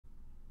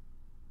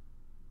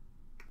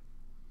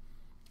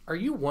Are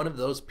you one of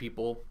those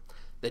people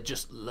that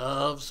just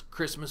loves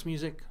Christmas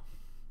music?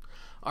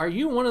 Are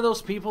you one of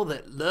those people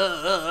that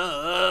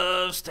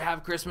loves to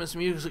have Christmas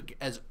music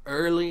as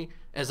early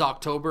as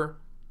October?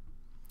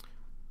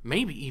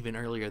 Maybe even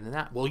earlier than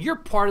that. Well, you're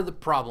part of the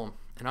problem,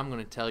 and I'm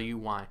going to tell you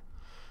why.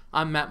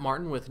 I'm Matt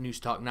Martin with News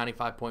Talk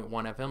 95.1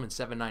 FM and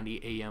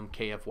 790 AM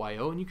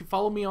KFYO, and you can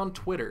follow me on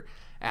Twitter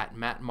at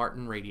Matt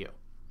Martin Radio.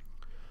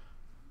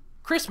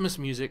 Christmas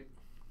music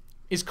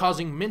is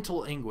causing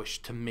mental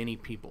anguish to many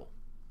people,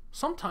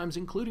 sometimes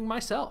including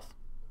myself.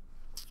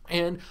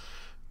 And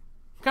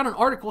got an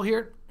article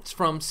here. It's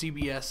from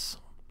CBS,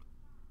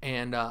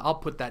 and I'll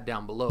put that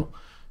down below.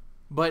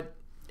 But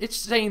it's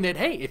saying that,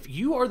 hey, if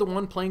you are the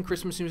one playing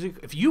Christmas music,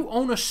 if you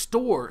own a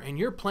store and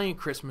you're playing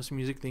Christmas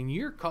music, then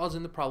you're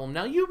causing the problem.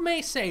 Now, you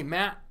may say,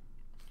 Matt,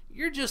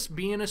 you're just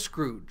being a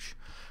Scrooge.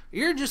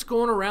 You're just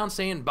going around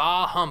saying,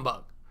 bah,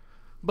 humbug.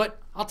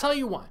 But I'll tell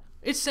you why.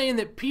 It's saying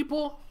that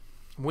people,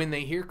 when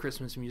they hear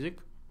Christmas music,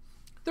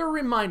 they're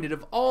reminded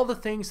of all the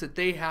things that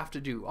they have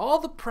to do, all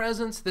the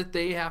presents that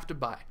they have to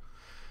buy.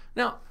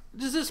 Now,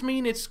 does this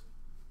mean it's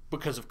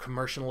because of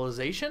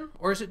commercialization,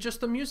 or is it just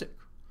the music?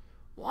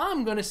 Well,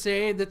 I'm going to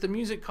say that the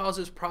music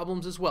causes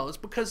problems as well. It's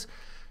because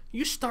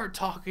you start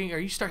talking or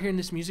you start hearing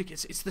this music,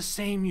 it's the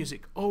same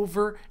music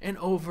over and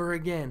over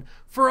again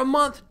for a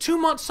month, 2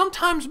 months,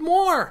 sometimes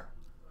more.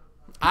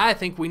 I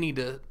think we need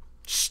to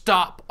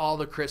stop all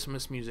the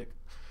Christmas music.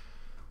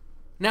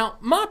 Now,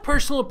 my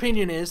personal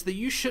opinion is that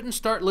you shouldn't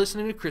start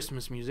listening to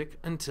Christmas music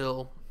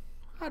until,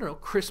 I don't know,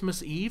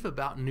 Christmas Eve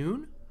about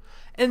noon.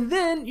 And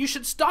then you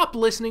should stop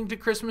listening to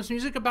Christmas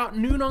music about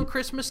noon on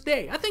Christmas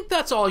Day. I think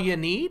that's all you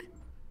need.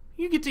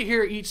 You get to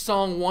hear each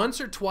song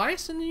once or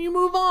twice and then you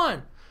move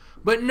on.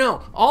 But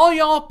no, all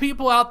y'all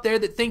people out there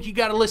that think you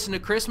got to listen to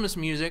Christmas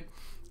music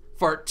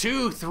for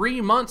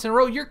 2-3 months in a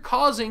row, you're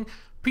causing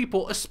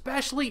people,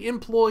 especially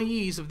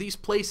employees of these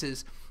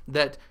places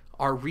that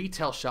are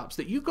retail shops,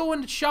 that you go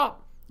into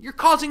shop, you're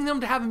causing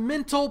them to have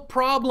mental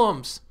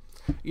problems.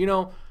 You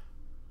know,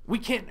 we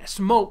can't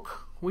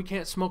smoke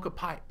a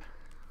pipe.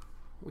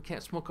 We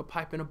can't smoke a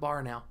pipe in a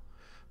bar now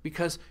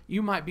because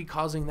you might be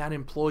causing that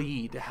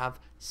employee to have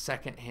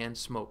secondhand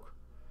smoke.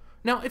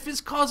 Now, if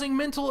it's causing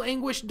mental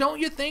anguish, don't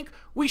you think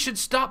we should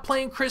stop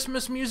playing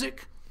Christmas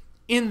music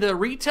in the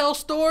retail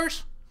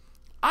stores?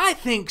 I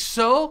think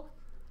so.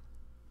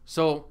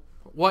 So,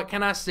 what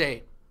can I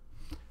say?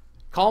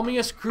 Call me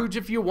a Scrooge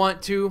if you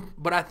want to,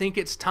 but I think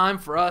it's time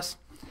for us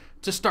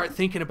to start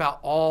thinking about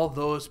all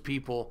those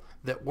people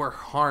that we're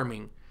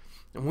harming,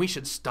 and we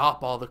should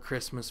stop all the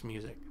Christmas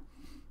music.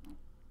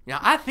 Now,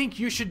 I think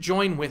you should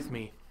join with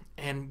me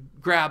and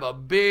grab a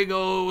big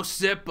old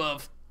sip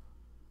of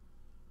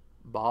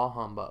bah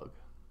humbug.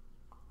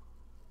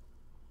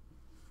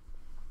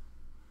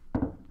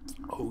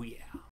 Oh, yeah.